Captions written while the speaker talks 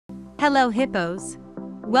Hello hippos!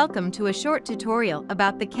 Welcome to a short tutorial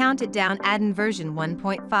about the Count It Down Addon version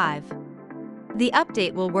 1.5. The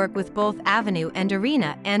update will work with both Avenue and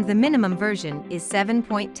Arena, and the minimum version is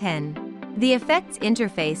 7.10. The effects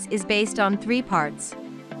interface is based on three parts: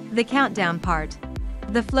 the countdown part,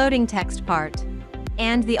 the floating text part,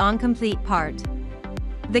 and the on-complete part.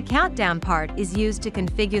 The countdown part is used to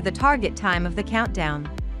configure the target time of the countdown.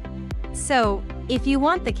 So, if you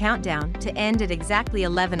want the countdown to end at exactly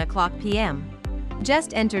 11 o'clock p.m.,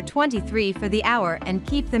 just enter 23 for the hour and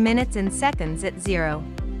keep the minutes and seconds at 0.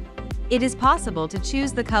 It is possible to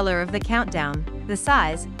choose the color of the countdown, the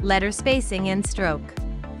size, letter spacing and stroke.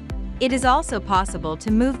 It is also possible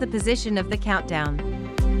to move the position of the countdown.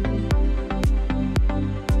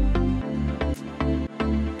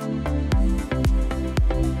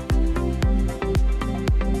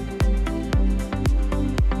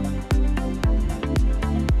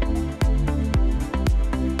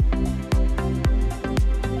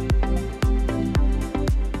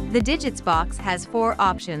 The digits box has 4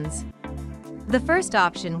 options. The first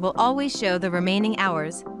option will always show the remaining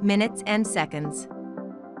hours, minutes and seconds.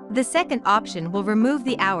 The second option will remove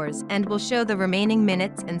the hours and will show the remaining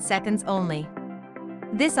minutes and seconds only.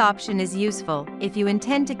 This option is useful if you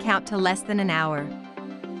intend to count to less than an hour.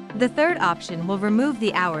 The third option will remove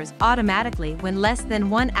the hours automatically when less than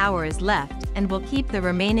 1 hour is left and will keep the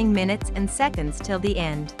remaining minutes and seconds till the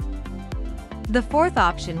end. The fourth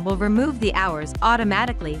option will remove the hours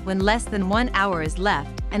automatically when less than 1 hour is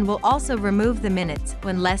left and will also remove the minutes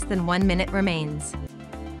when less than 1 minute remains.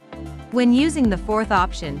 When using the fourth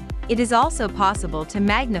option, it is also possible to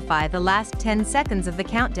magnify the last 10 seconds of the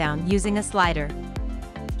countdown using a slider.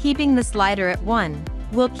 Keeping the slider at 1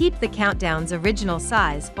 will keep the countdown's original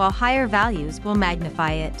size, while higher values will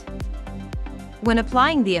magnify it. When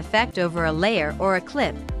applying the effect over a layer or a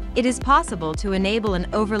clip, it is possible to enable an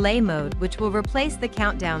overlay mode, which will replace the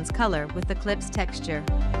countdown's color with the clip's texture.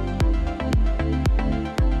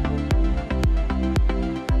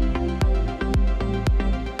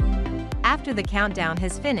 After the countdown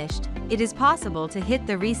has finished, it is possible to hit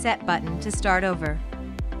the reset button to start over.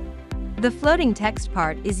 The floating text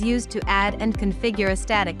part is used to add and configure a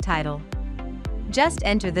static title. Just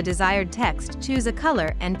enter the desired text, choose a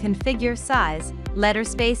color and configure size, letter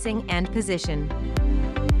spacing and position.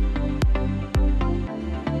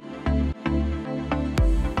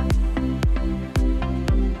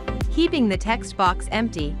 Keeping the text box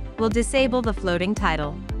empty will disable the floating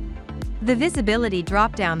title. The visibility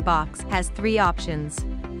drop-down box has 3 options.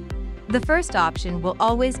 The first option will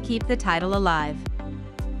always keep the title alive.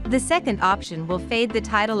 The second option will fade the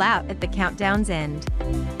title out at the countdown's end.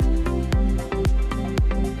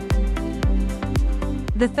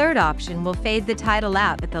 The third option will fade the title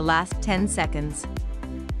out at the last 10 seconds.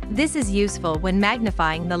 This is useful when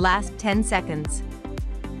magnifying the last 10 seconds.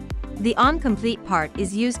 The on-complete part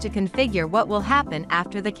is used to configure what will happen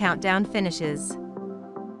after the countdown finishes.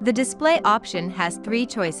 The display option has 3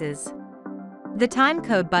 choices. The time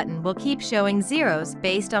code button will keep showing zeros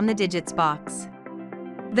based on the digits box.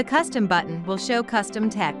 The custom button will show custom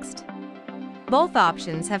text. Both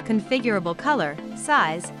options have configurable color,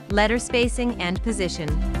 size, letter spacing and position.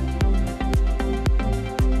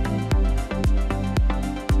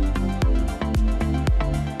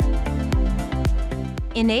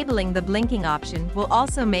 Enabling the blinking option will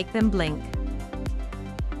also make them blink.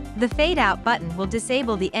 The fade out button will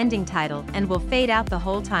disable the ending title and will fade out the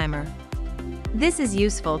whole timer. This is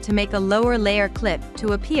useful to make a lower layer clip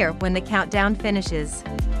to appear when the countdown finishes.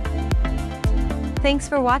 Thanks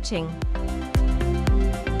for watching.